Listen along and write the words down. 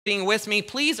Being with me,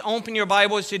 please open your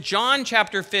Bibles to John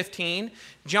chapter 15.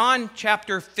 John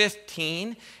chapter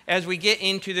 15, as we get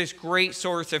into this great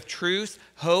source of truth,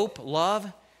 hope,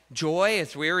 love, joy,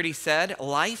 as we already said,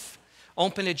 life.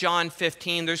 Open to John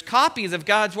 15. There's copies of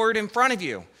God's Word in front of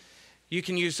you. You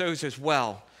can use those as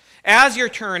well. As you're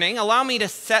turning, allow me to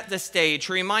set the stage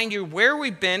to remind you where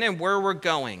we've been and where we're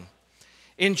going.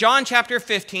 In John chapter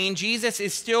 15, Jesus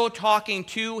is still talking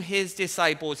to his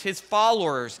disciples, his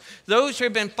followers, those who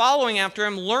have been following after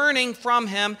him, learning from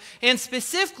him, and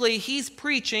specifically he's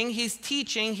preaching, he's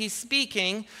teaching, he's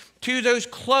speaking to those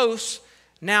close,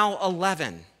 now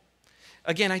 11.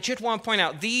 Again, I just want to point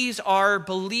out, these are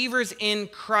believers in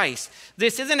Christ.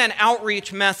 This isn't an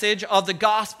outreach message of the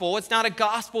gospel. It's not a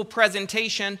gospel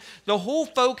presentation. The whole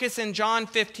focus in John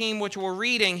 15, which we're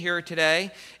reading here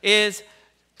today, is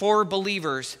for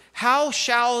believers. How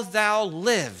shall thou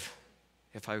live?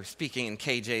 If I was speaking in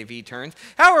KJV terms,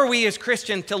 how are we as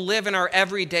Christians to live in our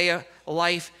everyday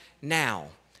life now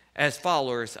as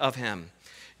followers of him?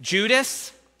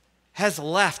 Judas has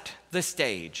left the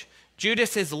stage.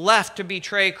 Judas has left to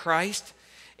betray Christ.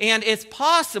 And it's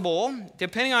possible,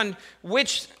 depending on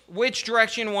which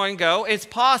direction you want to go, it's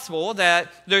possible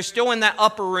that they're still in that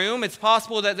upper room. It's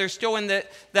possible that they're still in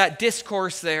that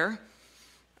discourse there.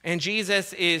 And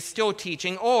Jesus is still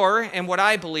teaching, and what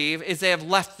I believe is they have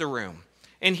left the room.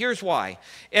 And here's why.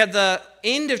 At the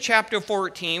end of chapter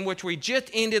 14, which we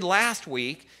just ended last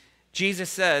week,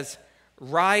 Jesus says,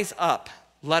 "Rise up,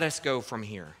 let us go from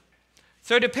here."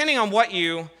 So depending on what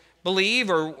you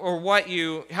believe or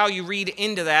how you read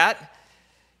into that,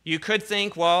 you could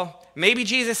think, well, maybe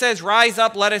Jesus says, "Rise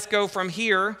up, let us go from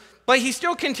here," but he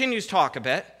still continues to talk a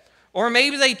bit. Or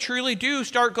maybe they truly do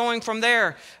start going from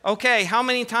there. Okay, how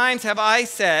many times have I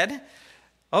said,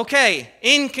 okay,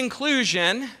 in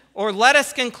conclusion, or let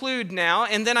us conclude now,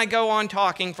 and then I go on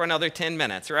talking for another 10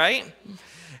 minutes, right?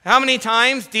 How many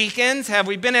times, deacons, have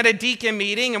we been at a deacon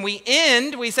meeting and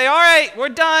we say, all right, we're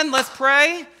done, let's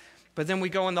pray. But then we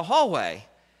go in the hallway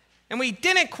and we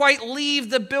didn't quite leave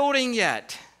the building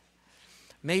yet.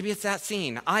 Maybe it's that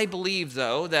scene. I believe,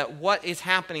 though, that what is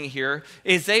happening here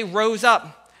is they rose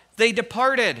up. They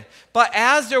departed. But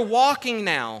as they're walking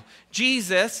now,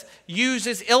 Jesus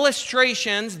uses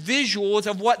illustrations, visuals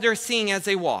of what they're seeing as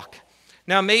they walk.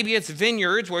 Now, maybe it's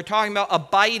vineyards. We're talking about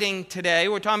abiding today.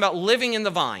 We're talking about living in the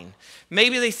vine.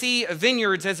 Maybe they see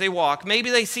vineyards as they walk.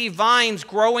 Maybe they see vines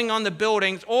growing on the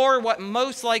buildings, or what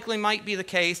most likely might be the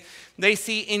case, they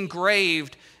see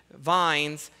engraved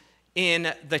vines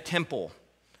in the temple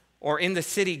or in the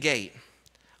city gate.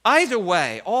 Either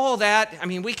way, all that,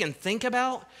 we can think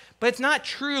about, but it's not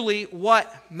truly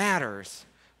what matters.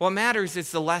 What matters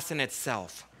is the lesson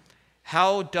itself.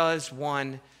 How does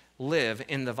one live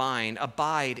in the vine,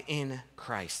 abide in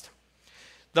Christ?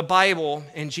 The Bible,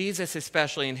 and Jesus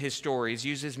especially in his stories,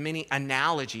 uses many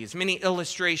analogies, many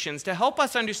illustrations to help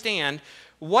us understand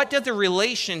what does a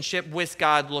relationship with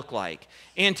God look like.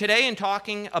 And today, in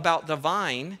talking about the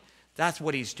vine, that's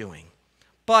what he's doing.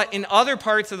 But in other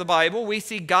parts of the Bible, we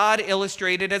see God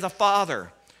illustrated as a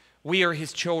father. We are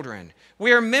his children.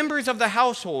 We are members of the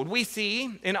household. We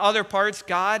see in other parts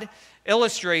God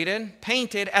illustrated,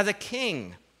 painted as a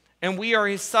king, and we are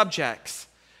his subjects.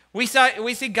 We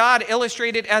see God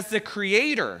illustrated as the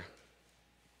creator,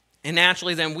 and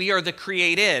naturally then we are the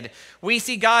created. We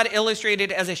see God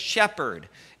illustrated as a shepherd,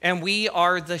 and we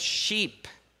are the sheep.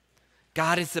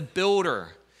 God is the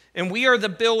builder, and we are the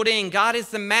building. God is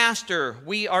the master.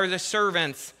 We are the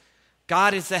servants.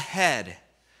 God is the head.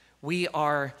 We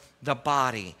are the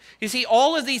body. You see,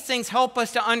 all of these things help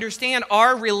us to understand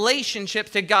our relationship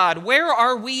to God. Where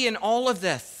are we in all of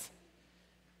this?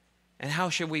 And how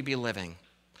should we be living?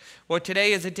 Well,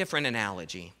 today is a different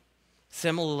analogy.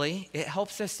 Similarly, it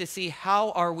helps us to see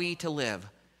how are we to live.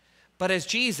 But as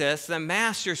Jesus, the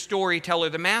master storyteller,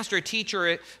 the master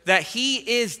teacher that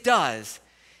he does,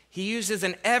 he uses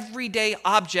an everyday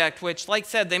object, which, like I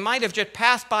said, they might have just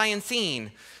passed by and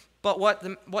seen. But what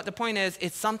the point is,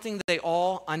 it's something that they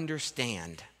all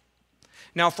understand.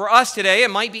 Now, for us today,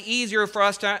 it might be easier for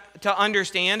us to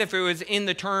understand if it was in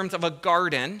the terms of a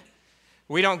garden.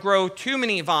 We don't grow too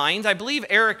many vines. I believe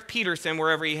Eric Peterson,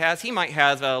 wherever he might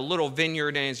have a little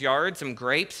vineyard in his yard, some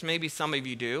grapes. Maybe some of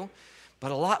you do. But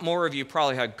a lot more of you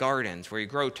probably have gardens where you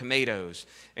grow tomatoes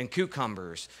and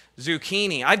cucumbers,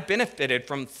 zucchini. I've benefited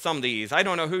from some of these. I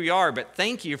don't know who you are, but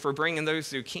thank you for bringing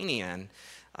those zucchini in.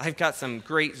 I've got some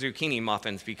great zucchini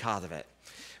muffins because of it.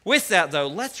 With that, though,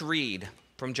 let's read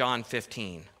from John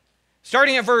 15.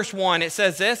 Starting at verse 1, it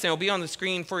says this, and it'll be on the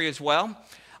screen for you as well.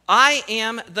 I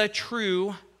am the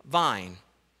true vine,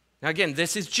 Now again,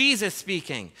 this is Jesus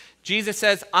speaking. Jesus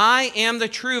says, I am the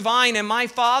true vine, and my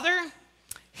Father,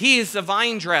 he is the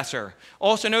vine dresser,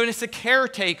 also known as the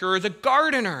caretaker or the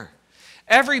gardener.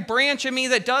 Every branch of me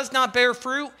that does not bear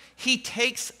fruit, he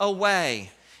takes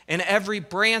away. And every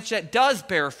branch that does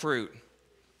bear fruit,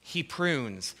 he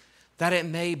prunes, that it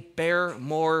may bear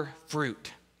more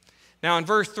fruit. Now in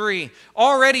verse 3,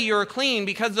 already you are clean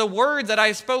because the word that I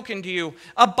have spoken to you,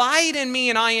 abide in me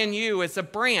and I in you, as a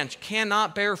branch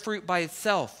cannot bear fruit by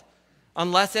itself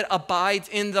unless it abides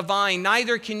in the vine.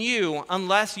 Neither can you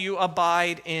unless you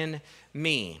abide in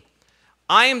me.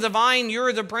 I am the vine, you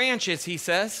are the branches, he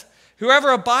says.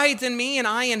 Whoever abides in me and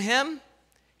I in him,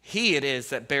 he it is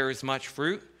that bears much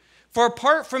fruit. For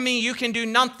apart from me you can do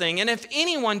nothing, and if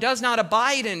anyone does not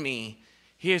abide in me,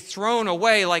 he is thrown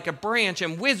away like a branch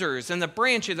and withers, and the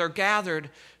branches are gathered,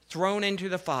 thrown into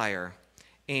the fire,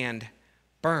 and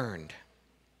burned.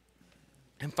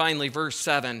 And finally, verse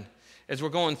 7, as we're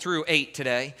going through 8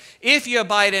 today. If you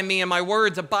abide in me and my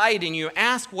words abide in you,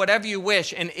 ask whatever you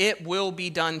wish, and it will be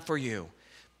done for you.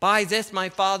 By this my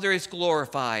Father is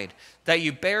glorified, that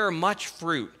you bear much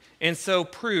fruit, and so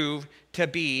prove to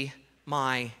be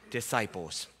my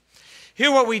disciples.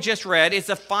 Here what we just read is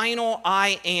the final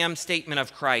I am statement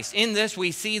of Christ. In this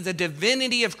we see the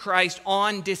divinity of Christ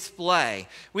on display.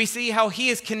 We see how he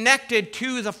is connected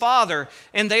to the Father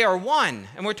and they are one.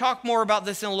 And we'll talk more about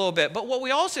this in a little bit. But what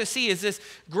we also see is this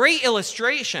great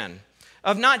illustration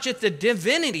of not just the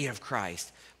divinity of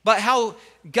Christ, but how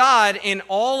God in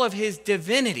all of his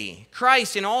divinity,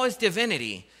 Christ in all his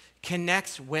divinity,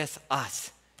 connects with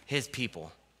us, his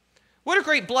people. What a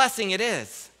great blessing it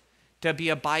is to be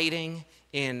abiding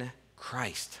in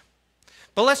Christ.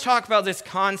 But let's talk about this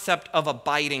concept of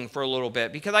abiding for a little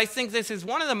bit, because I think this is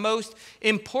one of the most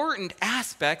important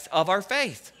aspects of our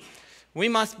faith. We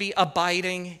must be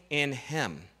abiding in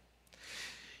him.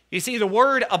 You see, the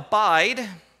word abide,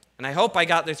 and I hope I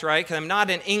got this right because I'm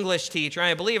not an English teacher, and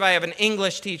I believe I have an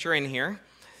English teacher in here.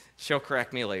 She'll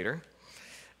correct me later.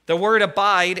 The word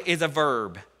abide is a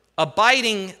verb.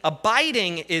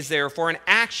 Abiding is therefore an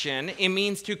action. It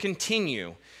means to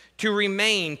continue, to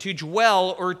remain, to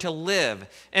dwell, or to live.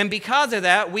 And because of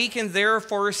that, we can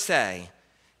therefore say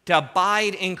to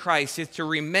abide in Christ is to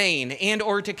remain and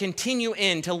or to continue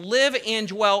in, to live and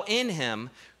dwell in him,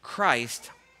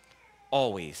 Christ,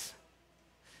 always.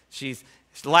 She's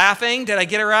laughing. Did I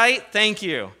get it right? Thank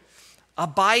you.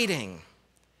 Abiding.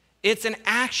 It's an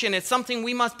action. It's something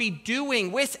we must be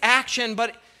doing with action,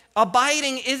 but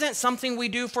abiding isn't something we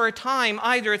do for a time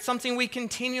either. It's something we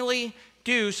continually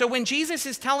do. So when Jesus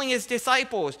is telling his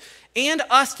disciples and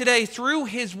us today through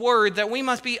his word that we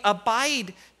must be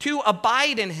abide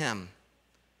in him,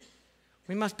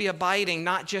 we must be abiding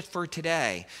not just for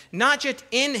today, not just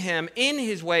in him, in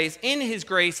his ways, in his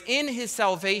grace, in his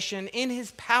salvation, in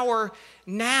his power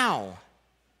now,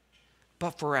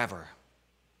 but forever.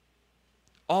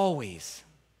 Always.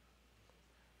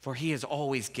 For he is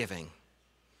always giving.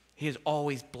 He is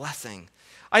always blessing.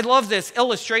 I love this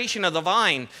illustration of the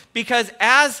vine because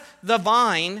as the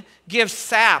vine gives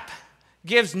sap,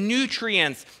 gives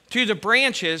nutrients to the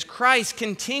branches, Christ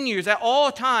continues at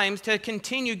all times to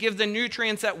continue to give the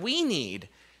nutrients that we need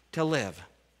to live.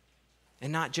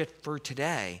 And not just for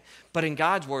today, but in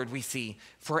God's word we see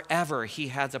forever he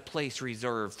has a place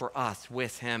reserved for us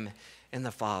with him and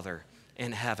the Father.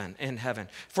 In heaven.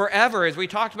 Forever, as we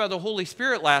talked about the Holy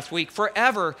Spirit last week,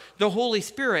 forever the Holy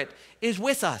Spirit is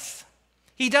with us.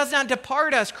 He does not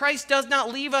depart us. Christ does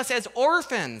not leave us as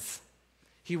orphans.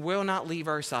 He will not leave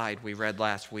our side, we read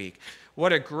last week.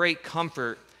 What a great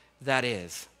comfort that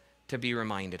is to be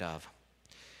reminded of.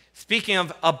 Speaking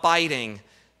of abiding,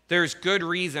 there's good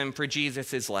reason for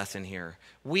Jesus' lesson here.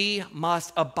 We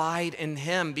must abide in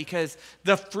him because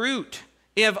the fruit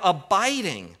of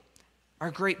abiding are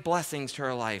great blessings to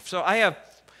our life. So I have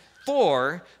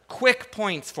 4 quick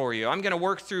points for you. I'm going to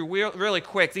work through really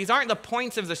quick. These aren't the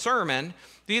points of the sermon.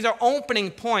 These are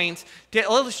opening points to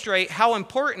illustrate how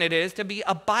important it is to be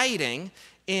abiding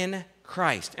in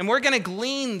Christ. And we're going to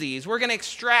glean these. We're going to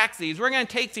extract these. We're going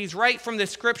to take these right from the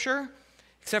scripture,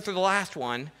 except for the last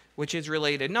one, which is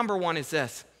related. Number 1 is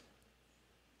this.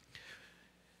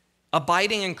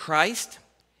 Abiding in Christ,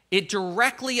 it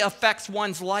directly affects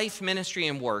one's life, ministry,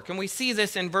 and work. And we see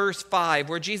this in verse 5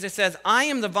 where Jesus says, I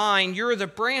am the vine, you're the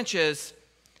branches.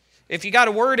 If you got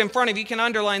a word in front of you, you can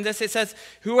underline this. It says,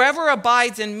 whoever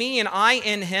abides in me and I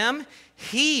in him,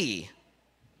 he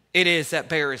it is that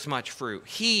bears much fruit.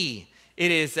 He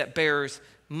it is that bears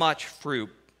much fruit.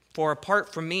 For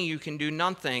apart from me, you can do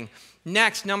nothing.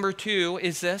 Next, number 2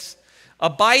 is this.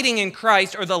 Abiding in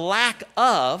Christ, or the lack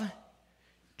of,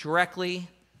 directly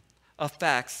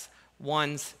affects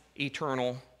one's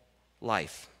eternal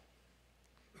life.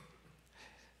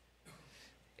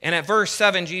 And at verse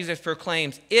 7, Jesus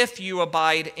proclaims, if you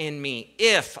abide in me,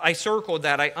 if, I circled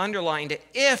that, I underlined it,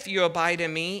 if you abide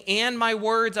in me and my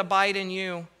words abide in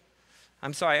you.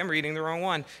 I'm sorry, I'm reading the wrong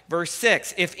one. Verse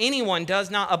 6, if anyone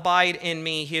does not abide in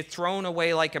me, he is thrown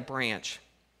away like a branch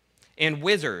and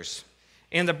withers,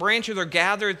 and the branches are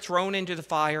gathered, thrown into the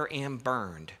fire, and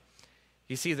burned.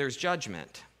 You see, there's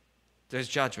judgment. There's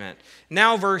judgment.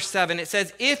 Now, verse 7, it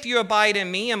says, if you abide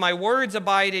in me and my words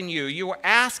abide in you, you will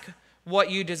ask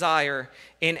what you desire,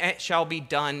 and it shall be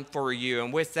done for you.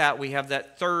 And with that, we have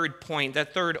that third point,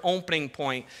 that third opening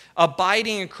point.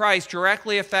 Abiding in Christ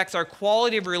directly affects our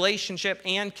quality of relationship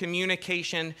and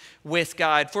communication with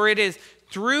God. For it is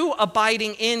through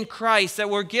abiding in Christ that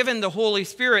we're given the Holy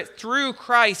Spirit, through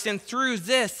Christ and through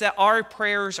this that our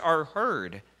prayers are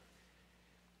heard,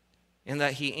 and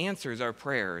that he answers our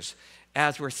prayers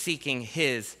as we're seeking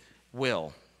his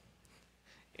will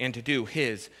and to do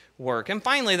his work. And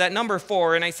finally, that number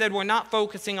 4, and I said we're not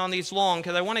focusing on these long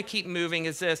because I want to keep moving,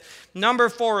 is this. Number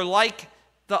 4, like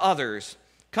the others,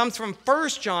 comes from 1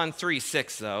 John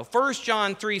 3:6, though. 1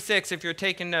 John 3:6, if you're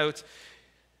taking notes,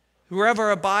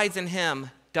 whoever abides in him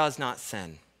does not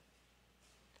sin.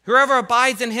 Whoever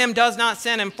abides in him does not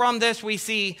sin. And from this we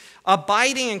see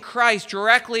abiding in Christ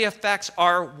directly affects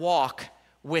our walk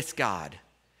with God.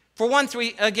 For once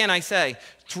I say,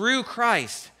 through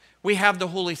Christ, we have the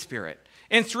Holy Spirit.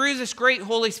 And through this great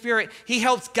Holy Spirit, he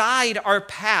helps guide our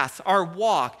path, our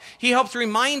walk. He helps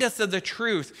remind us of the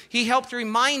truth. He helps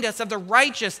remind us of the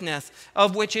righteousness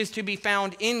of which is to be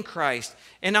found in Christ.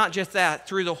 And not just that,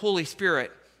 through the Holy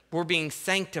Spirit, we're being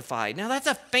sanctified. Now, that's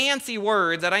a fancy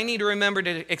word that I need to remember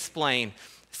to explain.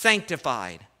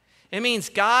 Sanctified. It means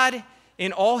God,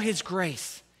 in all his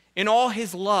grace, in all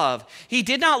his love, he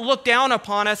did not look down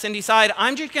upon us and decide,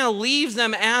 I'm just going to leave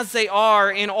them as they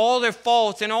are in all their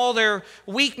faults and all their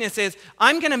weaknesses.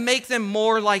 I'm going to make them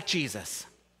more like Jesus,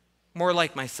 more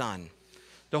like my son.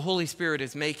 The Holy Spirit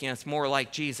is making us more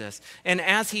like Jesus. And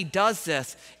as he does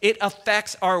this, it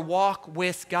affects our walk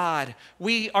with God.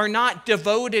 We are not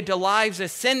devoted to lives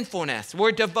of sinfulness.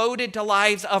 We're devoted to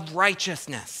lives of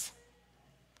righteousness.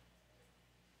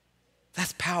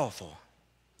 That's powerful.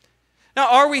 Now,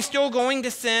 are we still going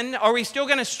to sin? Are we still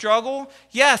going to struggle?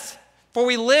 Yes, for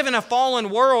we live in a fallen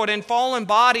world and fallen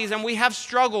bodies, and we have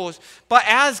struggles. But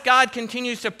as God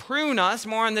continues to prune us,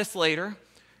 more on this later,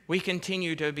 we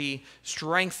continue to be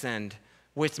strengthened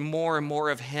with more and more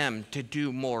of him to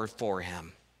do more for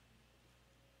him.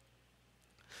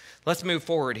 Let's move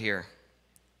forward here.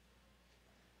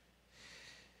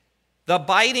 The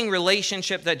abiding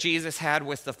relationship that Jesus had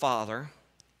with the Father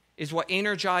is what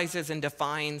energizes and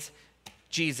defines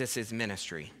Jesus'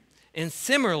 ministry. And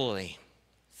similarly,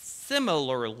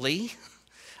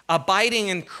 abiding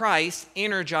in Christ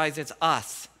energizes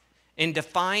us and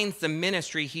defines the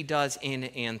ministry he does in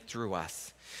and through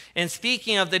us. And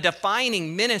speaking of the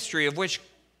defining ministry of which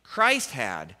Christ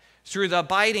had through the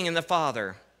abiding in the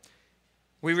Father,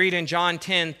 we read in John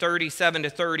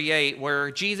 10:37-38,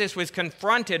 where Jesus was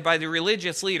confronted by the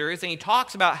religious leaders, and he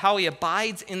talks about how he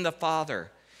abides in the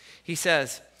Father. He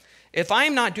says, if I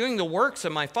am not doing the works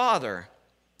of my Father,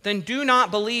 then do not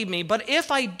believe me. But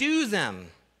if I do them,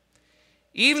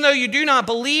 even though you do not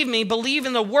believe me, believe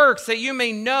in the works, that you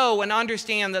may know and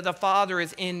understand that the Father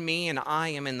is in me and I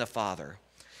am in the Father.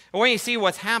 And when you see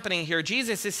what's happening here,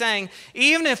 Jesus is saying,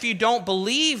 even if you don't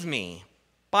believe me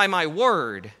by my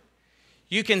word,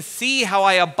 you can see how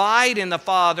I abide in the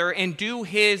Father and do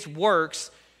his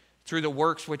works through the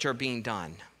works which are being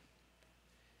done.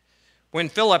 When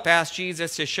Philip asked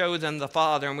Jesus to show them the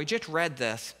Father, and we just read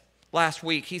this last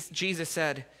week, Jesus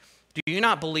said, do you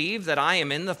not believe that I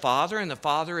am in the Father and the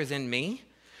Father is in me?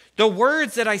 The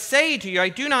words that I say to you, I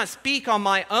do not speak on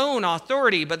my own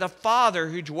authority, but the Father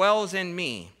who dwells in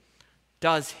me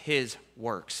does his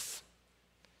works.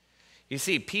 You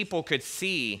see, people could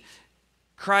see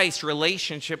Christ's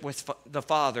relationship with the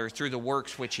Father through the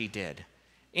works which he did.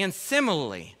 And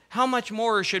similarly, how much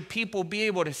more should people be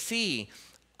able to see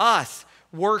us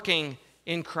working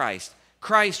in Christ,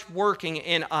 Christ working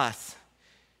in us?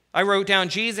 I wrote down,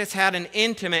 Jesus had an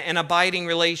intimate and abiding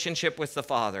relationship with the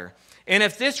Father. And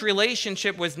if this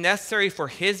relationship was necessary for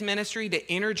his ministry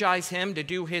to energize him to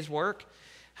do his work,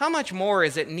 how much more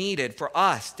is it needed for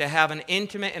us to have an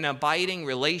intimate and abiding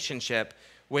relationship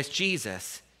with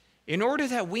Jesus in order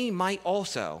that we might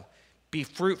also be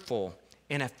fruitful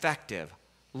and effective,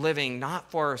 living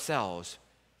not for ourselves,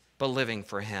 but living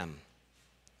for him.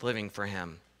 Living for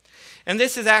him. And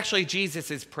this is actually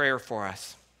Jesus' prayer for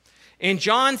us. In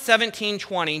John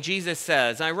 17:20, Jesus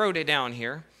says, I wrote it down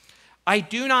here, I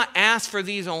do not ask for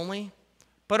these only,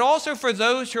 but also for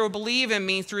those who will believe in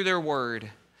me through their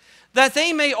word, that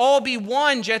they may all be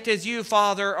one, just as you,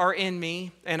 Father, are in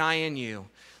me and I in you,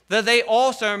 that they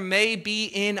also may be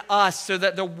in us, so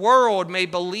that the world may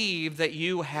believe that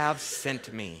you have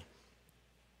sent me.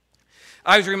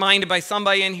 I was reminded by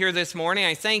somebody in here this morning,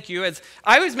 I thank you, as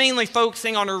I was mainly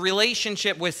focusing on a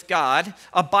relationship with God,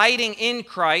 abiding in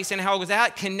Christ, and how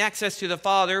that connects us to the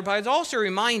Father, but I was also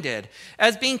reminded,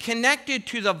 as being connected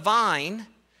to the vine,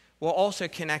 we're also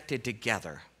connected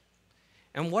together.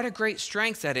 And what a great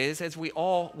strength that is as we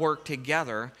all work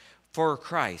together for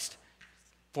Christ,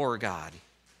 for God.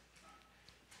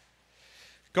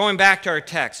 Going back to our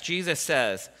text, Jesus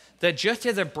says that just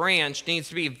as a branch needs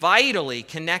to be vitally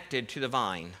connected to the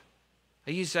vine,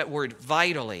 I use that word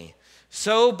vitally,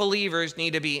 so believers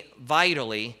need to be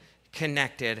vitally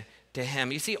connected to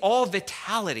him. You see, all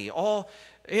vitality,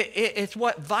 it's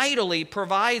what vitally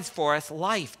provides for us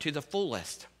life to the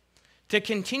fullest. To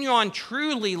continue on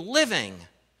truly living,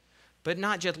 but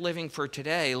not just living for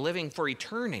today, living for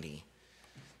eternity.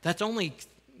 That's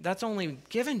only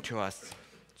given to us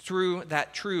through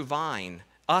that true vine,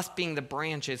 us being the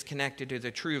branches connected to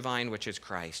the true vine, which is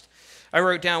Christ. I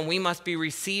wrote down, we must be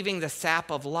receiving the sap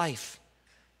of life,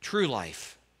 true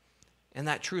life. And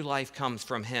that true life comes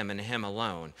from him and him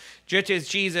alone. Just as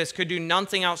Jesus could do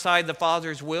nothing outside the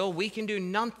Father's will, we can do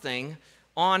nothing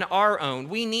on our own.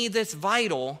 We need this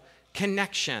vital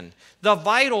connection. The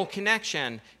vital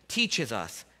connection teaches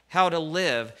us how to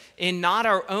live in not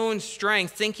our own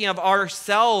strength, thinking of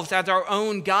ourselves as our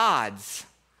own gods,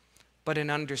 but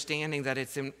in understanding that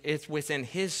it's within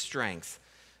his strength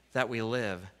that we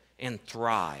live and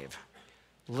thrive.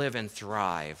 Live and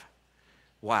thrive.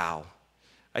 Wow.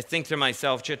 I think to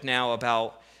myself just now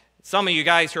about some of you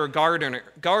guys who are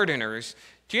gardeners.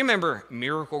 Do you remember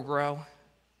Miracle-Gro?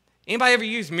 Anybody ever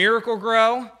use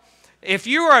Miracle-Gro? If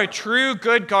you are a true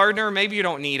good gardener, maybe you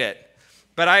don't need it.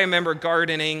 But I remember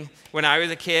gardening when I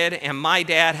was a kid, and my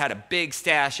dad had a big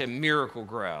stash of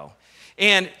Miracle-Gro.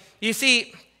 And you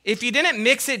see, if you didn't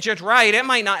mix it just right, it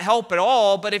might not help at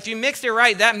all. But if you mixed it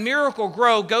right, that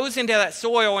Miracle-Gro goes into that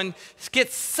soil and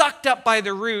gets sucked up by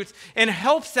the roots and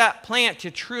helps that plant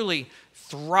to truly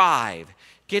thrive,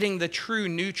 getting the true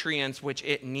nutrients which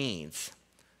it needs.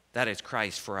 That is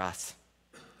Christ for us.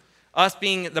 Us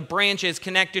being the branches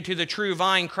connected to the true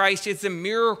vine, Christ is the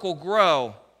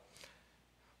Miracle-Gro.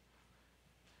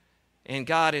 And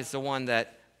God is the one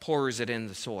that pours it in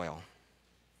the soil.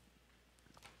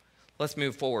 Let's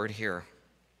move forward here.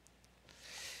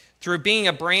 Through being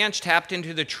a branch tapped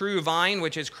into the true vine,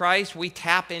 which is Christ, we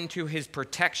tap into his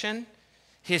protection,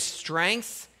 his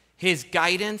strength, his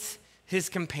guidance, his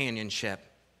companionship.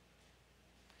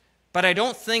 But I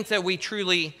don't think that we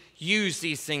truly use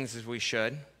these things as we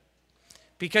should.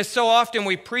 Because so often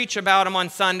we preach about them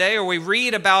on Sunday or we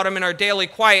read about them in our daily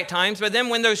quiet times, but then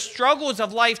when those struggles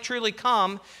of life truly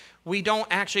come, we don't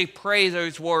actually pray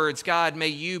those words, God, may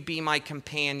you be my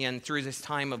companion through this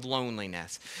time of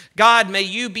loneliness. God, may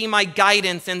you be my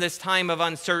guidance in this time of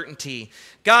uncertainty.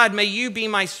 God, may you be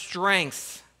my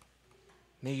strength.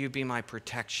 May you be my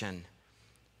protection.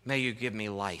 May you give me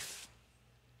life.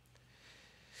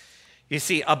 You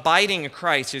see, abiding in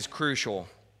Christ is crucial,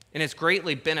 and it's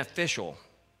greatly beneficial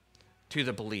to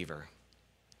the believer.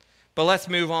 But let's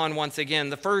move on once again.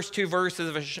 The first two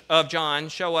verses of John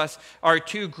show us our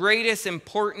two greatest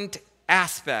important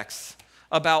aspects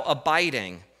about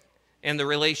abiding and the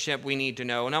relationship we need to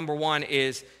know. Number one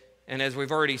is, and as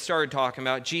we've already started talking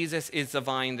about, Jesus is the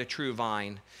vine, the true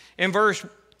vine. In verse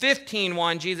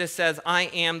 15:1, Jesus says, I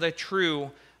am the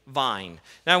true vine.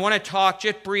 Now I want to talk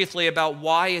just briefly about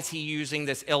why is he using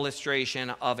this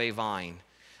illustration of a vine.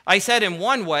 I said in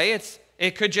one way,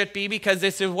 it could just be because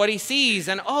this is what he sees.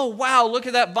 And oh, wow, look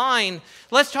at that vine.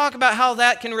 Let's talk about how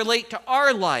that can relate to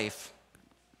our life.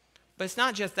 But it's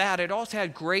not just that. It also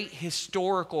had great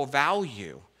historical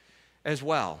value as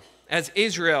well. As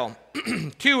Israel,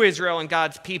 to Israel and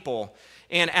God's people,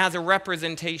 and as a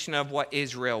representation of what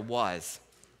Israel was,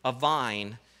 a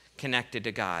vine connected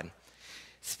to God.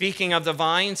 Speaking of the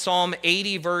vine, Psalm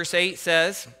 80 verse 8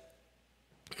 says,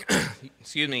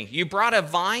 you brought a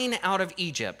vine out of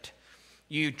Egypt.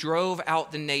 You drove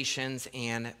out the nations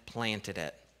and planted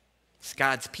it. It's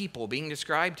God's people being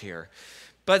described here.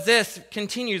 But this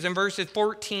continues in verses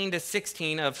 14 to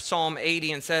 16 of Psalm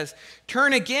 80 and says,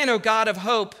 turn again, O God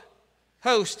of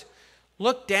host,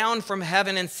 look down from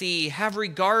heaven and see, have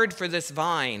regard for this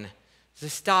vine, the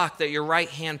stock that your right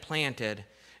hand planted,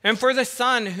 and for the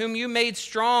son whom you made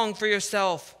strong for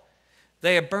yourself.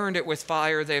 They have burned it with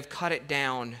fire, they have cut it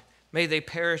down. May they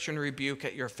perish in rebuke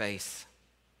at your face.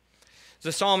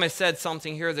 The psalmist said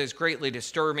something here that is greatly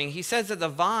disturbing. He says that the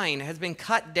vine has been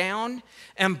cut down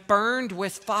and burned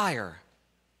with fire.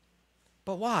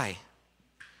 But why?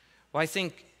 Well, I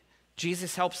think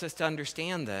Jesus helps us to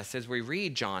understand this as we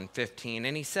read John 15,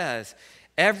 and he says,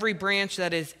 every branch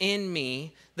that is in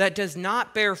me that does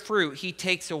not bear fruit, he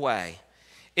takes away.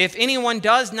 If anyone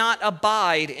does not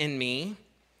abide in me,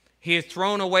 he is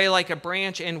thrown away like a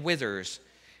branch and withers.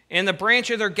 And the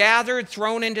branches are gathered,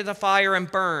 thrown into the fire, and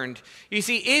burned. You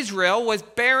see, Israel was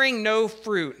bearing no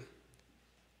fruit.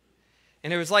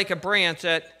 And it was like a branch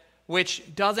that which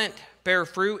doesn't bear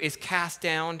fruit is cast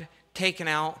down, taken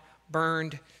out,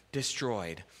 burned,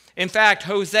 destroyed. In fact,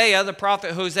 Hosea, the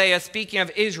prophet Hosea, speaking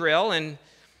of Israel, and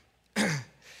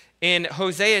in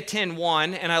Hosea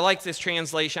 10:1, and I like this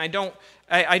translation. I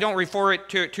don't refer it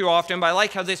too often, but I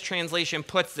like how this translation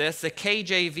puts this. The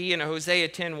KJV in Hosea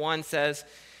 10:1 says,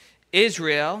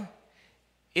 Israel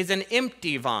is an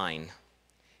empty vine.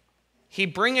 He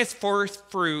bringeth forth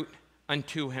fruit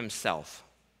unto himself.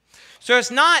 So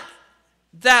it's not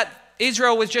that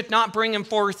Israel was just not bringing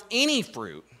forth any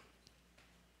fruit.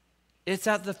 It's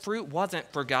that the fruit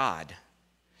wasn't for God.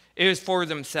 It was for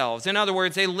themselves. In other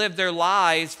words, they lived their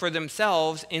lives for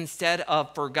themselves instead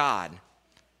of for God.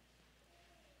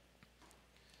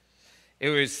 It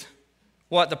was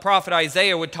what the prophet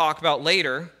Isaiah would talk about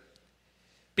later,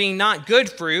 being not good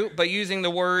fruit, but using the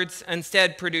words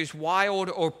instead produce wild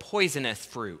or poisonous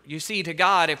fruit. You see, to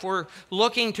God, if we're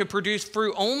looking to produce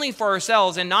fruit only for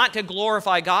ourselves and not to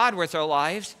glorify God with our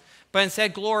lives, but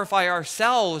instead glorify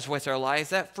ourselves with our lives,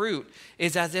 that fruit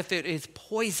is as if it is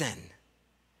poison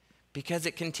because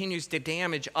it continues to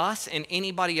damage us and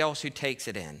anybody else who takes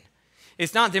it in.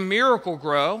 It's not the miracle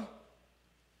grow.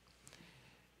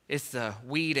 It's the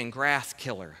weed and grass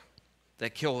killer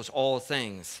that kills all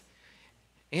things.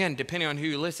 And depending on who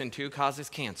you listen to, causes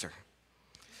cancer.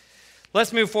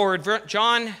 Let's move forward.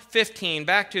 John 15,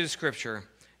 back to the scripture.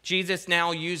 Jesus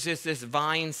now uses this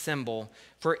vine symbol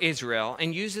for Israel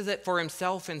and uses it for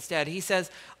himself instead. He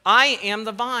says, I am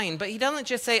the vine. But he doesn't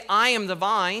just say, I am the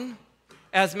vine,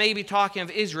 as maybe talking of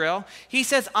Israel. He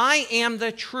says, I am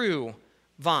the true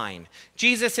vine.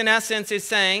 Jesus, in essence, is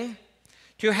saying,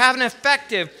 to have an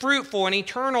effective, fruitful, and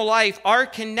eternal life, our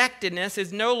connectedness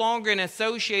is no longer in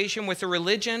association with a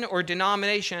religion or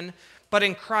denomination, but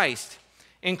in Christ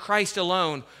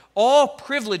alone. All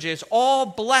privileges, all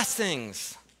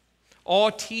blessings,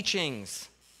 all teachings,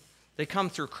 they come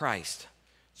through Christ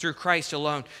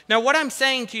alone. Now, what I'm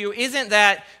saying to you isn't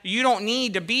that you don't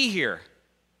need to be here.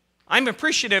 I'm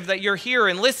appreciative that you're here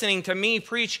and listening to me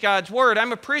preach God's word.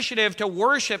 I'm appreciative to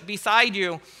worship beside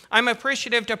you. I'm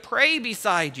appreciative to pray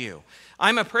beside you.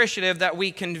 I'm appreciative that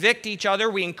we convict each other,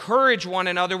 we encourage one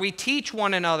another, we teach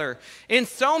one another in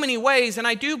so many ways. And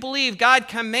I do believe God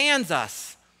commands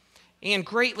us and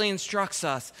greatly instructs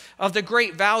us of the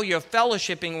great value of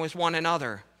fellowshipping with one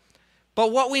another.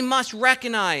 But what we must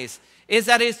recognize is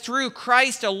that it's through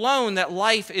Christ alone that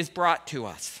life is brought to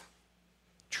us.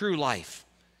 True life.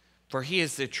 For he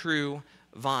is the true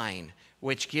vine,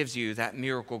 which gives you that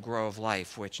miracle grow of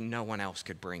life, which no one else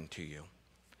could bring to you.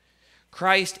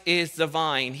 Christ is the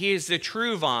vine. He is the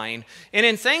true vine. And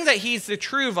in saying that he's the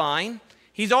true vine,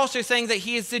 he's also saying that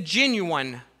he is the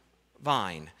genuine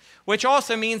vine, which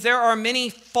also means there are many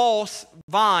false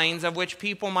vines of which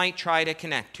people might try to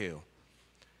connect to.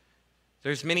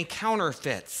 There's many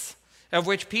counterfeits of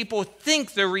which people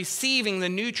think they're receiving the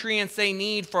nutrients they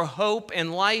need for hope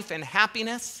and life and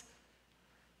happiness,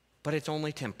 but it's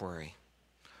only temporary.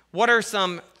 What are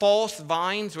some false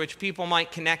vines which people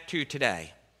might connect to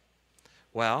today?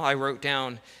 Well, I wrote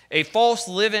down a false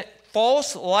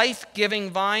life-giving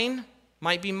vine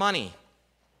might be money.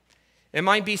 It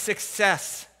might be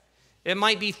success. It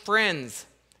might be friends.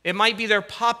 It might be their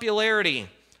popularity,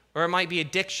 or it might be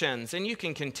addictions. And you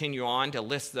can continue on to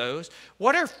list those.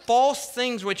 What are false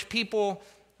things which people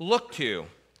look to,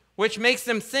 which makes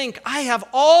them think, I have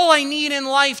all I need in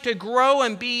life to grow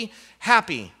and be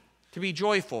happy, to be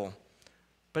joyful.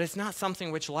 But it's not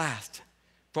something which lasts,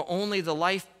 for only the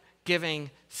life-giving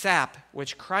sap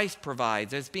which Christ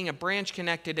provides, as being a branch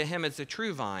connected to him as the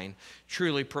true vine,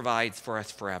 truly provides for us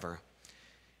forever.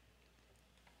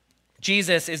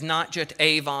 Jesus is not just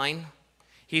a vine.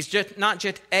 He's not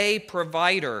just a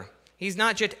provider. He's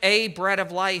not just a bread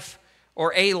of life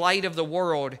or a light of the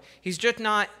world. He's just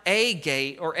not a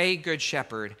gate or a good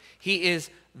shepherd. He is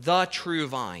the true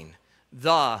vine,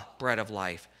 the bread of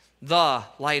life, the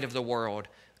light of the world,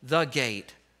 the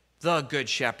gate, the good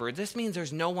shepherd. This means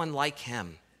there's no one like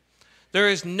him. There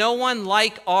is no one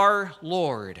like our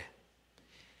Lord.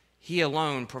 He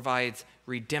alone provides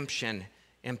redemption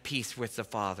and peace with the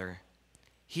Father.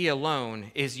 He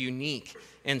alone is unique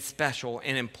and special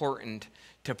and important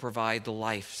to provide the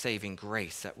life-saving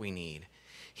grace that we need.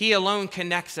 He alone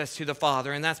connects us to the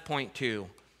Father, and that's point 2,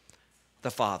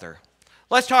 the Father.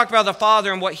 Let's talk about the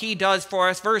Father and what he does for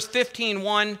us. Verse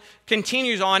 15:1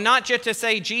 continues on, not just to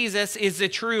say Jesus is the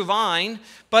true vine,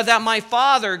 but that my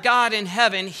Father, God in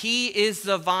heaven, he is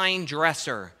the vine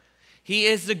dresser. He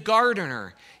is the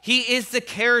gardener. He is the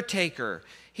caretaker.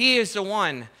 He is the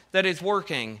one that is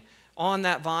working on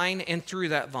that vine and through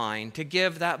that vine to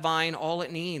give that vine all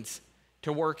it needs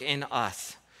to work in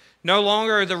us. No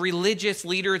longer are the religious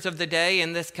leaders of the day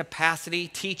in this capacity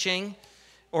teaching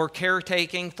or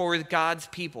caretaking for God's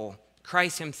people.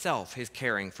 Christ himself is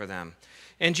caring for them.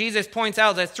 And Jesus points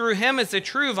out that through him as the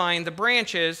true vine, the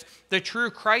branches, the true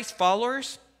Christ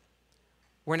followers,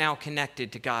 we're now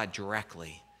connected to God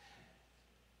directly.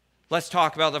 Let's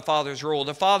talk about the Father's role.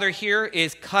 The Father here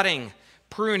is cutting,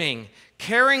 pruning,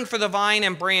 caring for the vine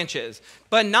and branches,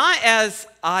 but not as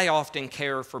I often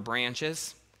care for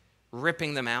branches,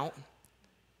 ripping them out.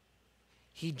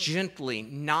 He gently,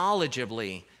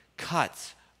 knowledgeably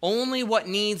cuts only what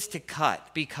needs to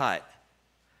be cut.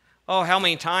 Oh, how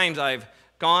many times I've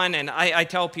gone and I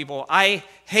tell people I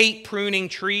hate pruning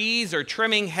trees or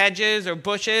trimming hedges or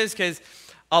bushes because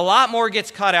a lot more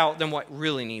gets cut out than what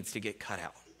really needs to get cut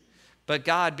out. But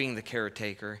God, being the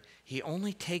caretaker, he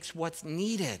only takes what's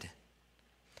needed.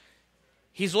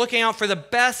 He's looking out for the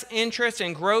best interest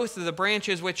and growth of the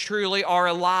branches which truly are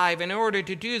alive. In order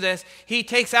to do this, he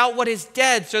takes out what is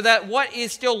dead so that what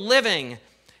is still living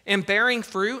and bearing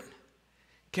fruit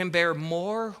can bear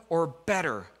more or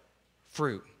better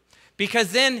fruit.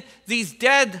 Because then these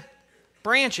dead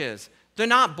branches, they're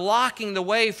not blocking the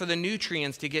way for the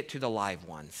nutrients to get to the live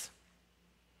ones.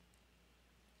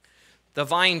 The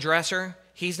vine dresser,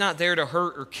 he's not there to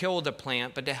hurt or kill the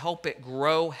plant, but to help it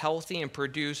grow healthy and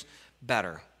produce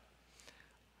better.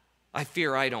 I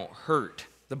fear I don't hurt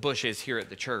the bushes here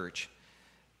at the church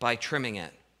by trimming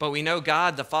it. But we know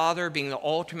God, the Father, being the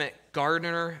ultimate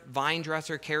gardener, vine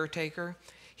dresser, caretaker,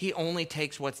 he only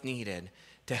takes what's needed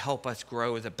to help us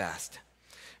grow the best.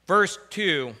 Verse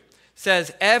 2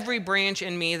 says, every branch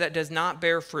in me that does not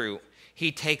bear fruit,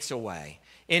 he takes away.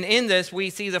 And in this, we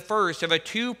see the first of a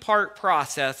 2-part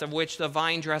process of which the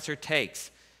vine dresser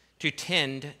takes to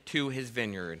tend to his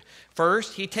vineyard.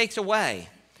 First, he takes away.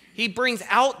 He brings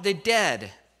out the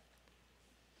dead.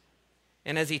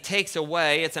 And as he takes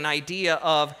away, it's an idea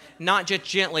of not just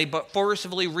gently, but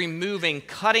forcibly removing,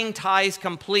 cutting ties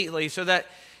completely so that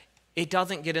it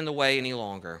doesn't get in the way any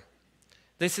longer.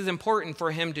 This is important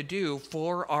for him to do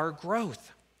for our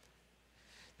growth.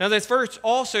 Now, this verse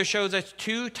also shows us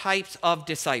 2 types of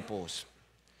disciples.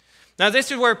 Now,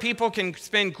 this is where people can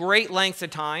spend great lengths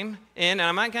of time in, and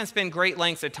I'm not going to spend great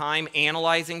lengths of time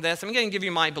analyzing this. I'm going to give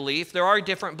you my belief. There are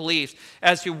different beliefs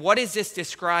as to what is this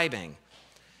describing.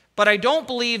 But I don't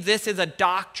believe this is a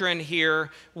doctrine here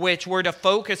which we're to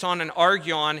focus on and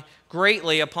argue on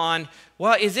greatly upon,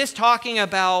 well, is this talking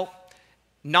about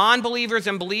non-believers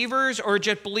and believers, or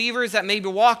just believers that maybe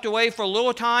walked away for a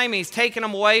little time, he's taken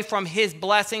them away from his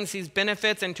blessings, his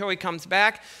benefits until he comes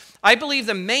back? I believe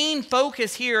the main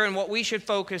focus here and what we should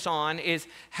focus on is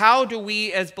how do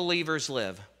we as believers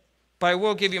live? But I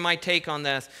will give you my take on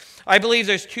this. I believe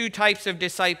there's 2 types of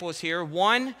disciples here,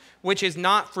 one which is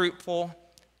not fruitful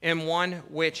and one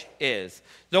which is.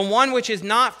 The one which is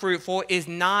not fruitful is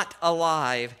not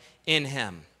alive in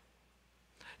him.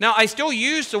 Now, I still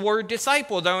use the word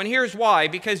disciple, though, and here's why.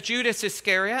 Because Judas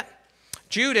Iscariot,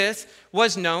 Judas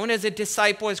was known as a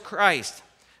disciple of Christ.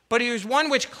 But he was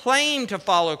one which claimed to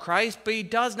follow Christ, but he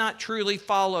does not truly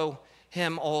follow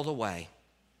him all the way.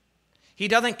 He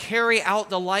doesn't carry out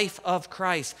the life of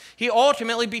Christ. He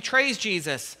ultimately betrays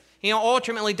Jesus. He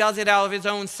ultimately does it out of his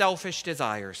own selfish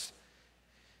desires.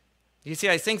 You see,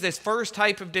 I think this first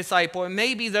type of disciple, it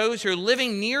may be those who are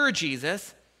living near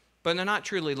Jesus, but they're not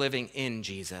truly living in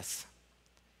Jesus.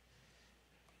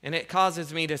 And it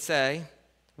causes me to say,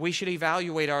 we should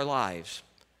evaluate our lives.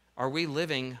 Are we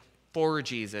living for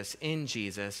Jesus, in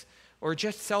Jesus, or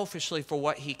just selfishly for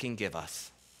what he can give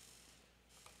us?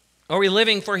 Are we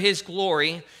living for his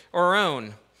glory or our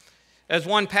own? As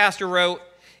one pastor wrote,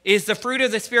 is the fruit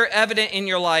of the Spirit evident in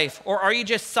your life, or are you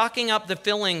just sucking up the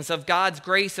fillings of God's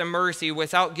grace and mercy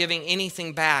without giving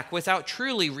anything back, without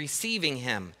truly receiving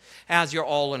him as your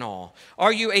all in all?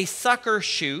 Are you a sucker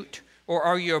shoot, or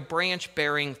are you a branch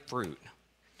bearing fruit?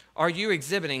 Are you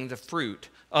exhibiting the fruit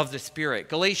of the Spirit?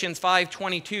 Galatians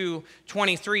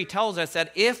 5:22-23 tells us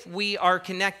that if we are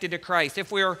connected to Christ,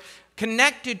 if we are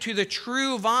connected to the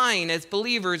true vine as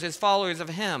believers, as followers of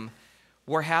him,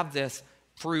 we'll have this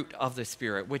fruit of the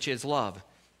Spirit, which is love,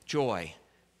 joy,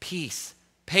 peace,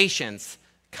 patience,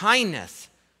 kindness,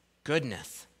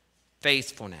 goodness,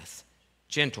 faithfulness,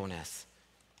 gentleness,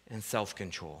 and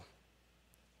self-control.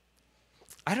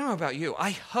 I don't know about you.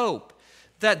 I hope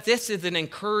that this is an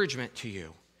encouragement to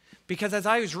you. Because as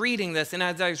I was reading this and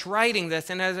as I was writing this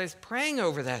and as I was praying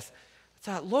over this, I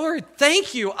thought, Lord,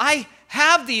 thank you. I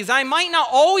have these. I might not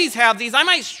always have these. I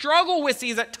might struggle with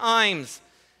these at times.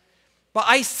 But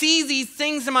I see these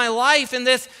things in my life, and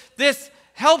this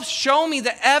helps show me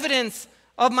the evidence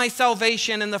of my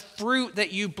salvation and the fruit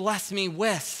that you bless me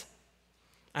with.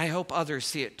 I hope others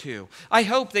see it too. I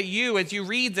hope that you, as you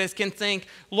read this, can think,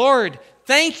 Lord,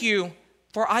 thank you,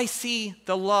 for I see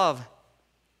the love,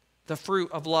 the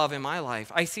fruit of love in my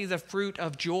life. I see the fruit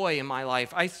of joy in my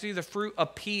life. I see the fruit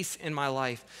of peace in my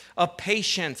life, of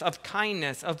patience, of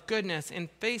kindness, of goodness, and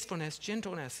faithfulness,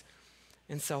 gentleness,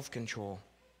 and self-control.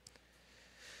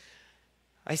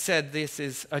 I said this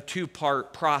is a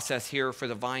two-part process here for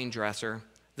the vine dresser.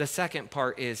 The second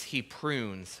part is he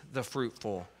prunes the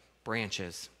fruitful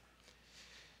branches.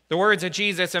 The words of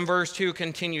Jesus in verse 2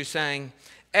 continue saying,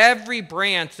 every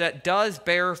branch that does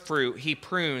bear fruit, he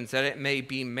prunes that it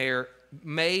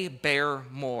may bear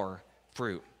more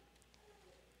fruit.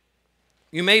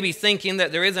 You may be thinking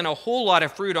that there isn't a whole lot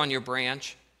of fruit on your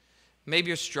branch. Maybe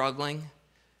you're struggling.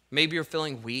 Maybe you're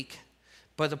feeling weak.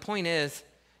 But the point is,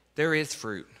 there is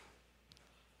fruit.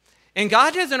 And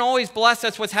God doesn't always bless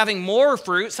us with having more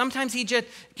fruit. Sometimes he just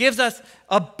gives us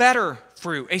a better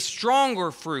fruit, a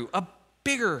stronger fruit, a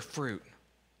bigger fruit.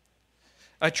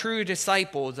 A true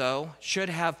disciple, though, should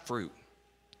have fruit,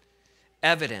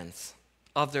 evidence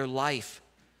of their life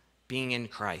being in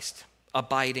Christ,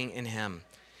 abiding in him.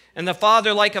 And the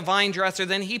Father, like a vine dresser,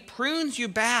 then he prunes you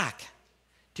back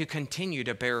to continue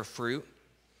to bear fruit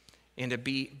and to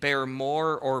bear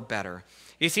more or better.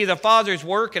 You see, the Father's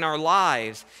work in our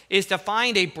lives is to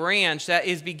find a branch that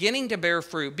is beginning to bear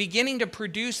fruit, beginning to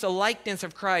produce the likeness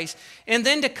of Christ, and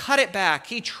then to cut it back.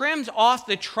 He trims off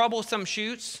the troublesome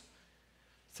shoots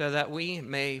so that we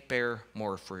may bear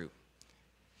more fruit.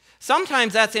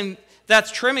 Sometimes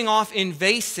that's trimming off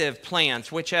invasive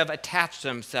plants which have attached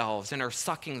themselves and are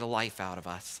sucking the life out of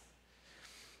us.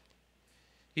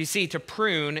 You see, to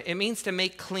prune, it means to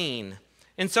make clean.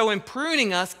 And so in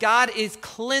pruning us, God is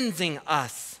cleansing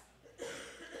us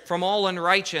from all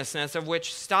unrighteousness, of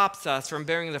which stops us from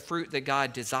bearing the fruit that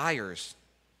God desires.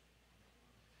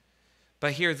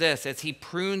 But hear this, as he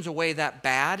prunes away that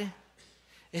bad,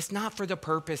 it's not for the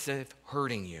purpose of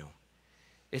hurting you.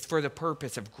 It's for the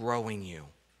purpose of growing you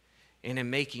and in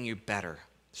making you better,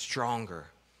 stronger,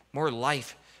 more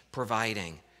life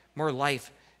providing, more life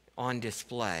on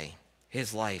display.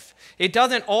 His life. It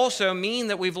doesn't also mean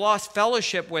that we've lost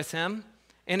fellowship with him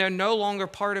and are no longer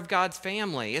part of God's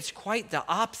family. It's quite the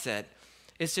opposite.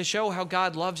 It's to show how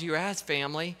God loves you as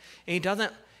family.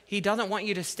 And he doesn't want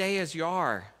you to stay as you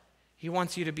are. He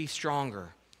wants you to be stronger.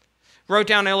 Wrote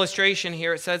down an illustration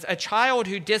here. It says, a child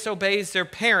who disobeys their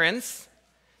parents.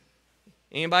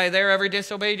 Anybody there ever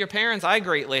disobeyed your parents? I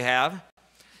greatly have.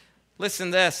 Listen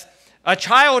to this. A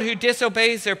child who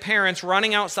disobeys their parents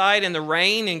running outside in the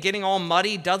rain and getting all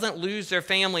muddy doesn't lose their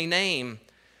family name,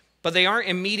 but they aren't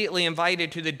immediately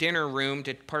invited to the dinner room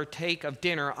to partake of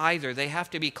dinner either. They have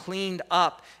to be cleaned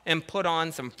up and put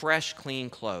on some fresh,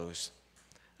 clean clothes.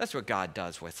 That's what God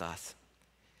does with us.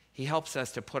 He helps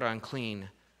us to put on clean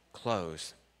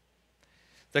clothes.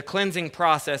 The cleansing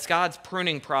process, God's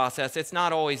pruning process, it's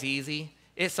not always easy.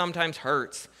 It sometimes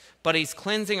hurts. But he's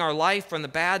cleansing our life from the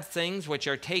bad things which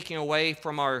are taking away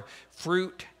from our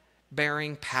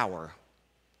fruit-bearing power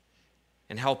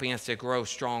and helping us to grow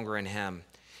stronger in him.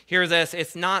 Hear this,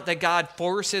 it's not that God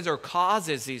forces or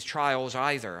causes these trials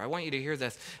either. I want you to hear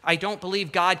this. I don't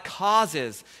believe God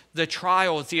causes the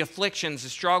trials, the afflictions, the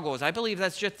struggles. I believe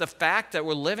that's just the fact that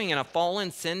we're living in a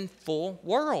fallen, sinful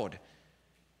world.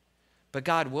 But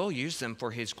God will use them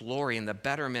for his glory and the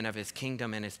betterment of his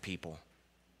kingdom and his people.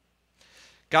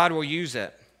 God will use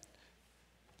it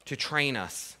to train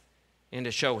us and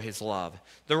to show his love.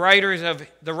 The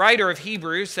writer of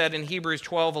Hebrews said in Hebrews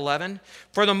 12:11,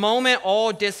 for the moment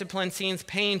all discipline seems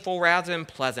painful rather than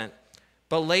pleasant,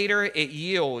 but later it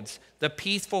yields the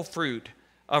peaceful fruit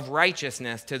of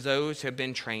righteousness to those who have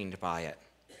been trained by it.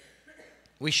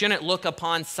 We shouldn't look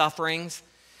upon sufferings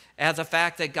as a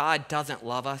fact that God doesn't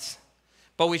love us.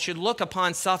 But we should look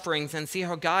upon sufferings and see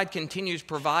how God continues to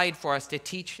provide for us, to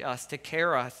teach us, to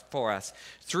care for us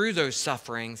through those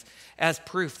sufferings as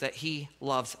proof that he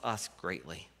loves us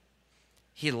greatly.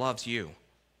 He loves you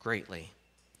greatly.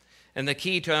 And the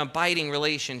key to an abiding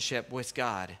relationship with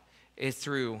God is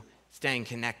through staying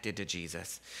connected to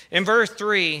Jesus. In verse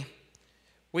 3,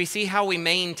 we see how we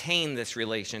maintain this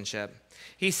relationship.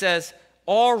 He says,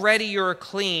 already you're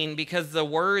clean because of the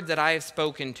word that I have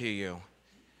spoken to you.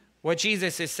 What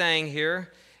Jesus is saying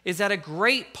here is that a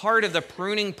great part of the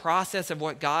pruning process of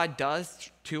what God does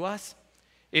to us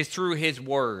is through his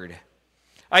word.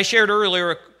 I shared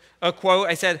earlier a quote.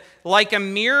 I said, like a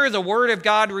mirror, the word of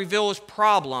God reveals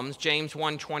problems, James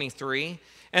 1:23,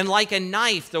 and like a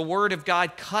knife, the word of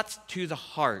God cuts to the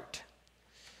heart.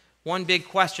 One big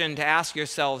question to ask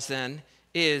yourselves then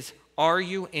is, are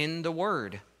you in the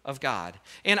word of God?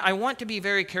 And I want to be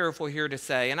very careful here to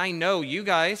say, and I know you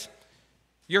guys,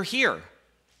 you're here.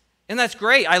 And that's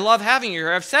great. I love having you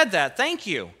here. I've said that. Thank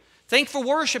you. Thank you for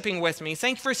worshiping with me.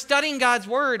 Thank you for studying God's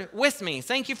word with me.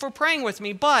 Thank you for praying with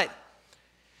me. But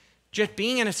just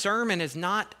being in a sermon is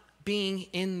not being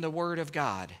in the word of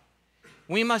God.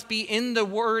 We must be in the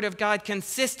word of God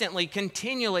consistently,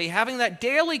 continually, having that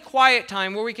daily quiet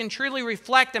time where we can truly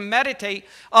reflect and meditate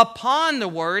upon the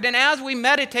word. And as we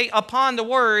meditate upon the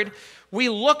word, we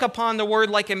look upon the word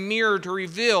like a mirror to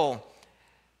reveal,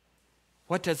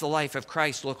 what does the life of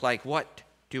Christ look like? What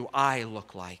do I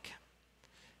look like?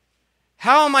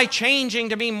 How am I changing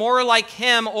to be more like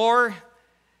him? Or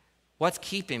what's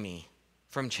keeping me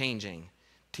from changing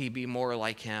to be more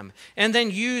like him? And then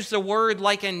use the word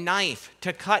like a knife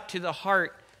to cut to the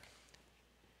heart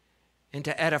and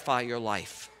to edify your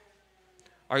life.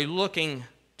 Are you looking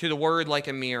to the word like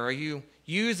a mirror? Are you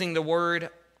using the word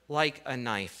like a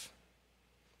knife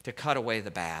to cut away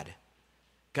the bad?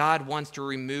 God wants to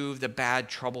remove the bad,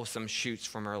 troublesome shoots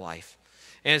from our life.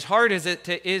 And as hard as it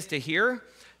is to hear,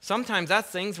 sometimes that's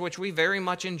things which we very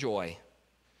much enjoy.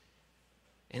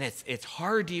 And it's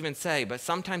hard to even say, but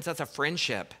sometimes that's a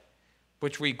friendship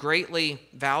which we greatly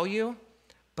value,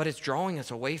 but it's drawing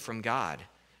us away from God.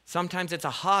 Sometimes it's a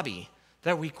hobby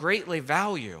that we greatly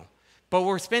value, but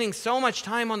we're spending so much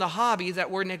time on the hobby that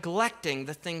we're neglecting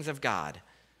the things of God.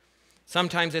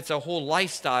 Sometimes it's a whole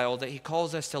lifestyle that he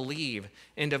calls us to leave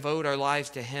and devote our lives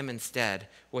to him instead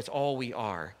with all we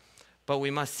are. But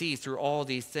we must see through all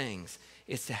these things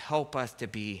is to help us to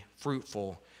be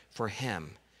fruitful for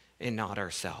him and not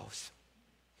ourselves.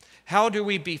 How do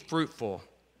we be fruitful?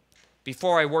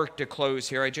 Before I work to close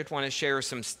here, I just want to share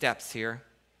some steps here.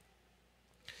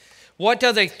 What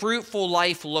does a fruitful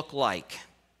life look like?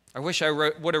 I wish I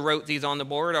would have wrote these on the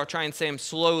board. I'll try and say them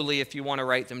slowly if you want to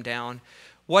write them down.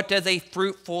 What does a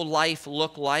fruitful life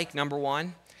look like? Number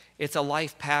one, it's a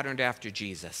life patterned after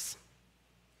Jesus.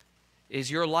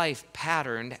 Is your life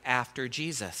patterned after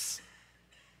Jesus?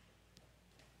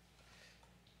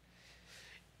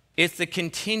 It's the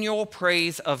continual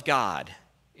praise of God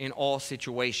in all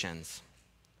situations.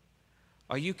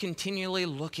 Are you continually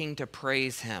looking to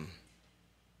praise him?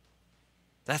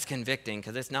 That's convicting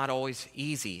because it's not always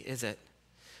easy, is it?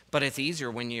 But it's easier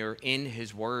when you're in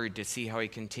his word to see how he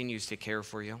continues to care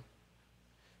for you.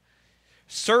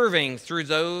 Serving through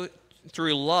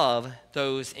love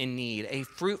those in need. A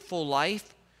fruitful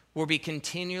life will be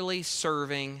continually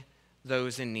serving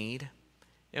those in need.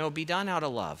 It will be done out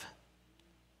of love.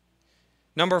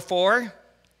 Number 4,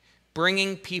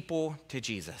 bringing people to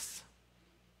Jesus.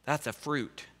 That's a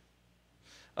fruit.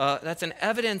 That's an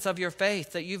evidence of your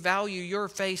faith, that you value your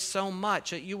faith so much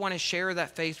that you want to share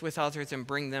that faith with others and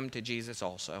bring them to Jesus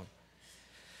also.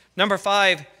 Number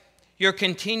 5, your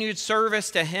continued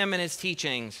service to him and his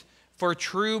teachings. For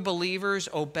true believers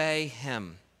obey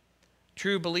him.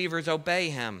 True believers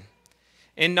obey him.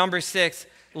 And number 6,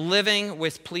 living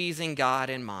with pleasing God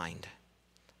in mind.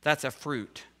 That's a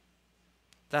fruit.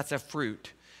 That's a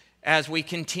fruit. As we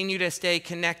continue to stay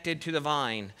connected to the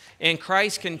vine, and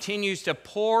Christ continues to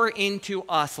pour into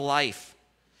us life,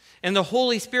 and the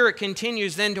Holy Spirit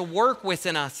continues then to work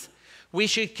within us, we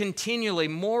should continually,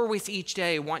 more with each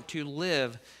day, want to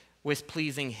live with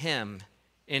pleasing him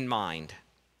in mind.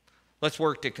 Let's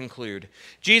work to conclude.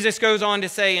 Jesus goes on to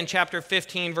say in chapter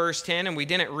 15, verse 10, and we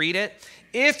didn't read it,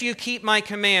 if you keep my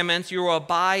commandments, you will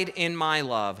abide in my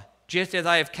love, just as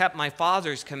I have kept my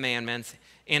Father's commandments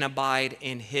and abide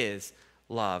in his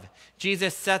love.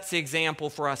 Jesus sets the example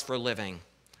for us for living.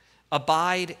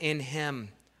 Abide in him.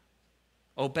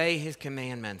 Obey his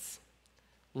commandments.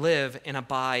 Live and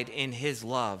abide in his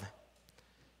love.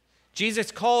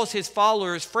 Jesus calls his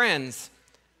followers friends,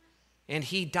 and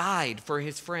he died for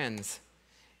his friends.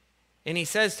 And he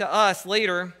says to us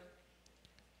later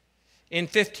in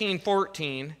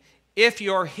 15:14, if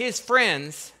you're his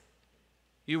friends,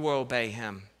 you will obey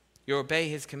him. You obey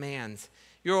his commands.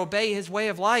 You obey his way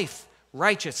of life,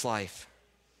 righteous life.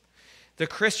 The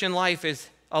Christian life is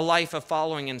a life of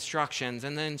following instructions,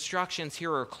 and the instructions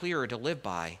here are clear to live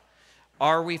by.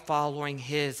 Are we following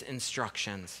his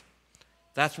instructions?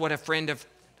 That's what a friend of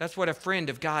That's what a friend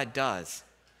of God does.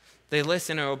 They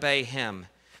listen and obey him.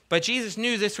 But Jesus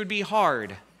knew this would be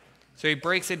hard, so he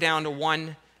breaks it down to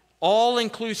one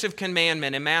all-inclusive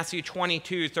commandment. In Matthew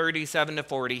 22, 37 to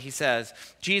 40,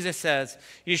 Jesus says,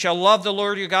 you shall love the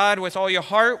Lord your God with all your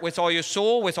heart, with all your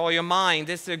soul, with all your mind.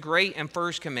 This is a great and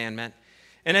first commandment.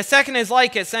 And a second is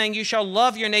like it, saying, you shall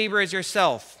love your neighbor as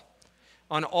yourself.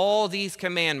 On all these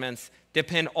commandments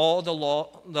depend all the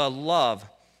law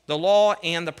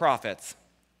and the prophets.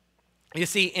 You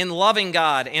see, in loving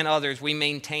God and others, we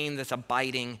maintain this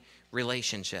abiding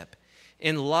relationship.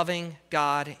 In loving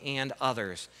God and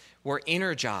others, we're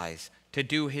energized to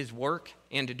do his work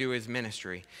and to do his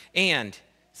ministry. And,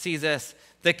 see this,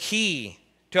 the key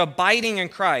to abiding in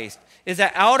Christ is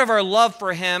that out of our love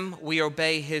for him, we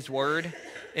obey his word.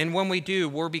 And when we do,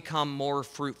 we'll become more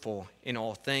fruitful in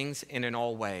all things and in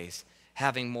all ways,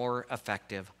 having more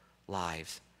effective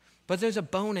lives. But there's a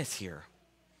bonus here.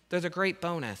 There's a great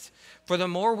bonus. For the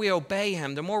more we obey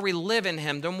him, the more we live in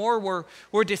him, the more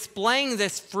we're displaying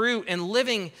this fruit and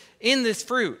living in this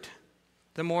fruit,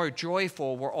 the more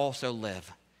joyful we'll also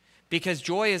live. Because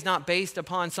joy is not based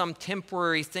upon some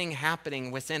temporary thing happening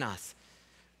within us.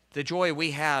 The joy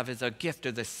we have is a gift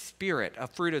of the Spirit, a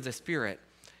fruit of the Spirit,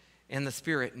 and the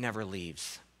Spirit never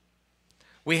leaves.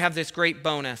 We have this great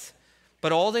bonus,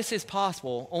 but all this is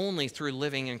possible only through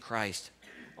living in Christ,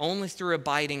 only through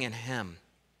abiding in him.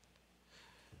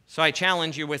 So I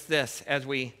challenge you with this as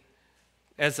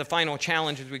the final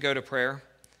challenge as we go to prayer.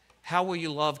 How will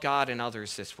you love God and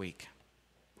others this week?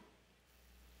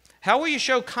 How will you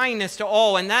show kindness to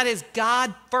all? And that is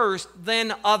God first,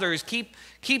 then others. Keep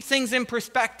things in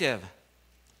perspective.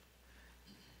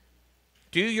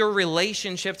 Do your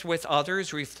relationships with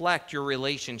others reflect your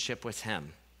relationship with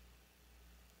him?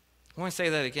 I want to say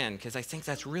that again because I think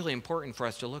that's really important for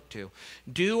us to look to.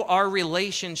 Do our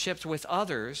relationships with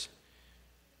others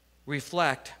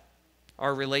reflect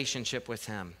our relationship with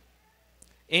him?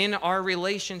 In our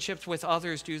relationships with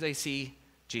others, do they see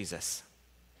Jesus?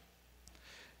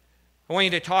 I want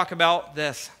you to talk about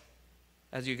this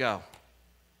as you go.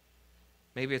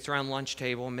 Maybe it's around lunch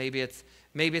table. Maybe it's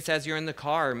as you're in the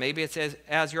car. Maybe it's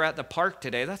as you're at the park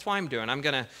today. That's what I'm doing. I'm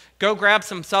going to go grab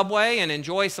some Subway and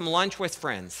enjoy some lunch with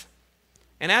friends.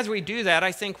 And as we do that,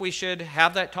 I think we should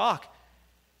have that talk.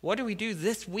 What do we do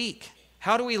this week?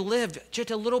 How do we live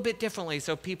just a little bit differently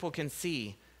so people can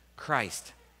see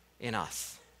Christ in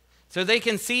us? So they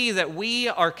can see that we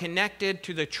are connected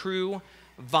to the true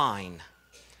vine.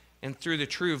 And through the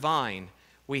true vine,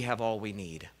 we have all we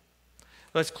need.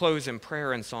 Let's close in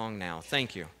prayer and song now.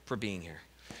 Thank you for being here.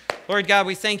 Lord God,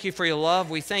 we thank you for your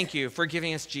love. We thank you for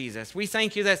giving us Jesus. We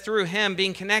thank you that through him,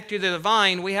 being connected to the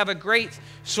vine, we have a great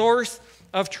source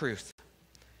of truth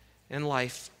in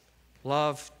life.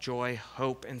 Love, joy,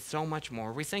 hope, and so much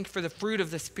more. We thank you for the fruit of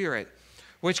the Spirit,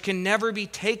 which can never be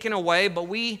taken away, but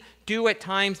we do at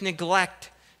times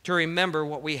neglect to remember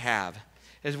what we have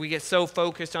as we get so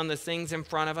focused on the things in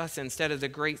front of us instead of the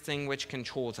great thing which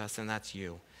controls us, and that's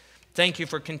you. Thank you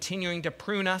for continuing to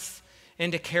prune us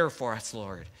and to care for us,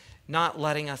 Lord, not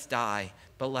letting us die,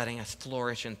 but letting us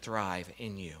flourish and thrive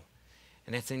in you.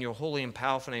 And it's in your holy and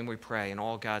powerful name we pray, and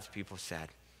all God's people said,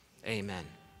 amen.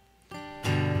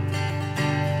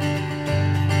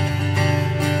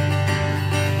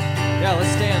 Yeah,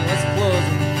 let's stand. Let's close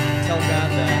and tell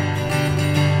God that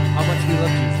how much we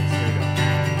love Jesus. Here we go.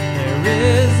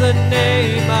 There is a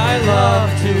name I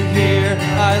love to hear.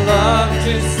 I love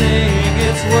to sing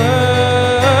its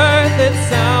worth. It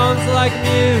sounds like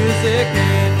music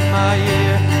in my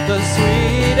ear. The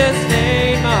sweetest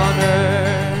name on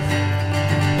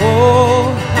earth. Oh,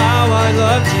 how I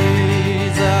love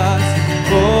Jesus.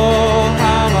 Oh,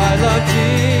 how I love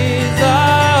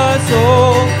Jesus.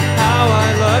 Oh, how I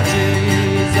love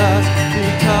Jesus,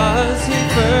 because he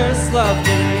first loved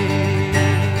me.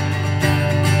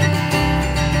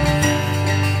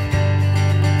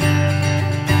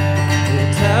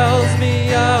 It tells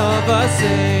me of a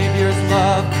Savior's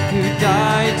love who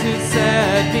died to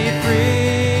set me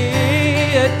free.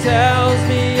 It tells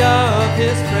me of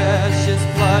his precious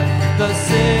blood, the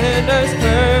sinner's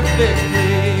perfect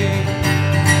plea.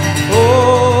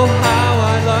 Oh, how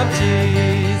I love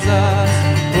Jesus.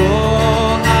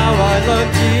 Oh, how I love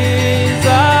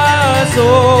Jesus.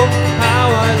 Oh,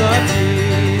 how I love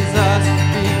Jesus,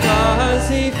 because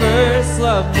he first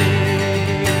loved me.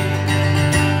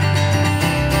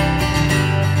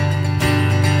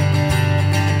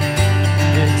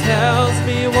 It tells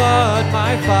me what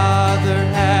my Father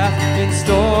hath in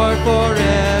store for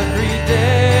every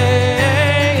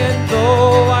day. And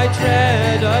though I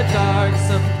tread a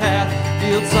darksome path,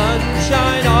 field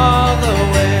sunshine all the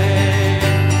way.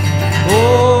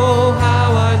 Oh,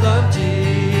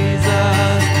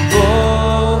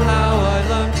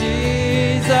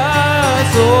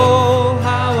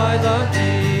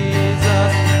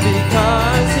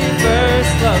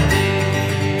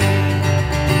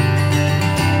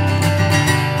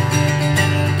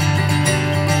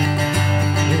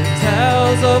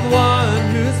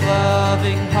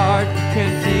 heart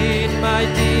can feed my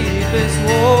deepest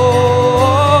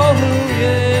woe, who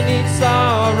in each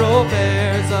sorrow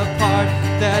bears a part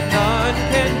that none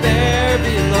can bear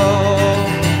below.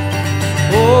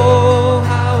 Oh,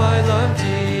 how I love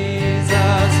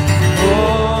Jesus.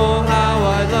 Oh, how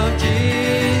I love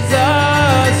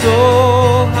Jesus.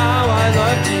 Oh, how I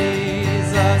love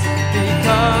Jesus,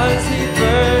 because he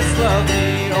first loved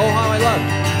me. Oh, how I love.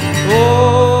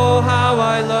 Oh, how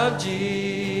I love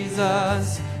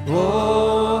Jesus.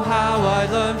 Oh, how I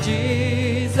love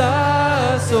Jesus.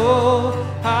 Oh,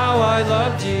 how I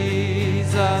love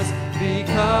Jesus,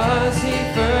 because he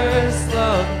first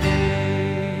loved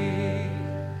me.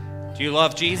 Do you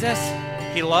love Jesus?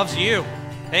 He loves you.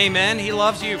 Amen. He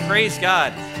loves you. Praise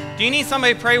God. Do you need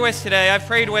somebody to pray with today? I've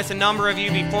prayed with a number of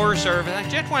you before service. I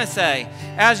just want to say,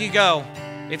 as you go,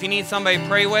 if you need somebody to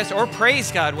pray with or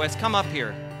praise God with, come up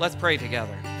here. Let's pray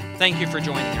together. Thank you for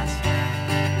joining us.